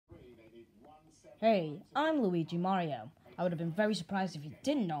Hey, I'm Luigi Mario. I would have been very surprised if you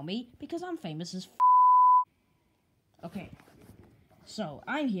didn't know me, because I'm famous as Okay, so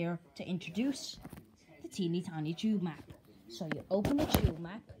I'm here to introduce the teeny tiny tube map. So you open the tube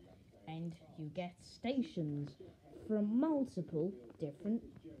map, and you get stations from multiple different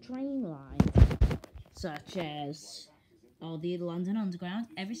train lines, such as all the London Underground.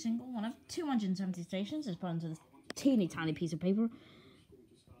 Every single one of 270 stations is put onto this teeny tiny piece of paper.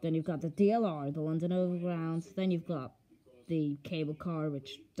 Then you've got the DLR, the London Overground. Then you've got the cable car,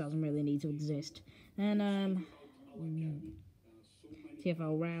 which doesn't really need to exist. And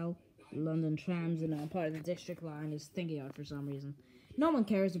TfL Rail, London Trams, and part of the District Line is thinking out for some reason. No one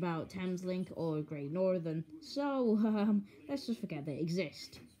cares about Thameslink or Great Northern, so let's just forget they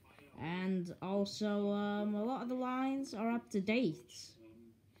exist. And also, a lot of the lines are up to date.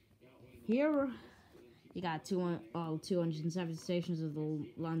 Here, you got all 270 stations of the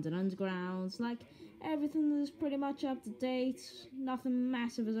London Underground. Like, everything is pretty much up to date. Nothing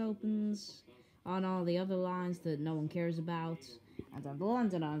massive as opens on all the other lines that no one cares about. And then the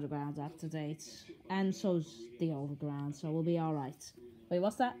London Underground's up to date. And so's the Overground, so we'll be alright. Wait,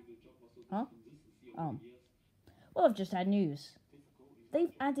 what's that? Huh? Well, I've just had news.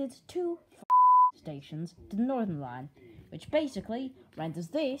 They've added 2 stations to the Northern Line, which basically renders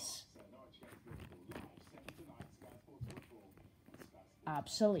this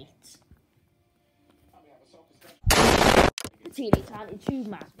obsolete. The teeny tiny tube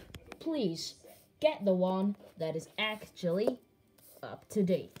map. Please get the one that is actually up to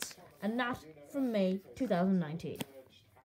date, and not from May 2019.